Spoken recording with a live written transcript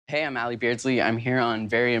Hey, I'm Beardsley. I'm here on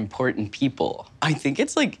Very Important People. I think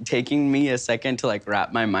it's like taking me a second to like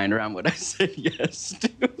wrap my mind around what I said yes to.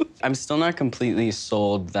 I'm still not completely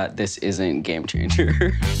sold that this isn't Game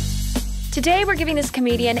Changer. Today, we're giving this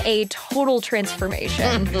comedian a total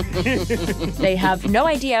transformation. They have no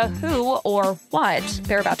idea who or what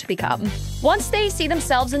they're about to become. Once they see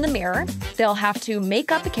themselves in the mirror, they'll have to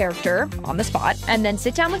make up a character on the spot and then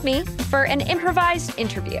sit down with me for an improvised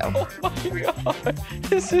interview. Oh my God,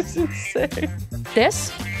 this is insane.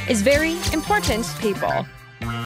 This is Very Important People.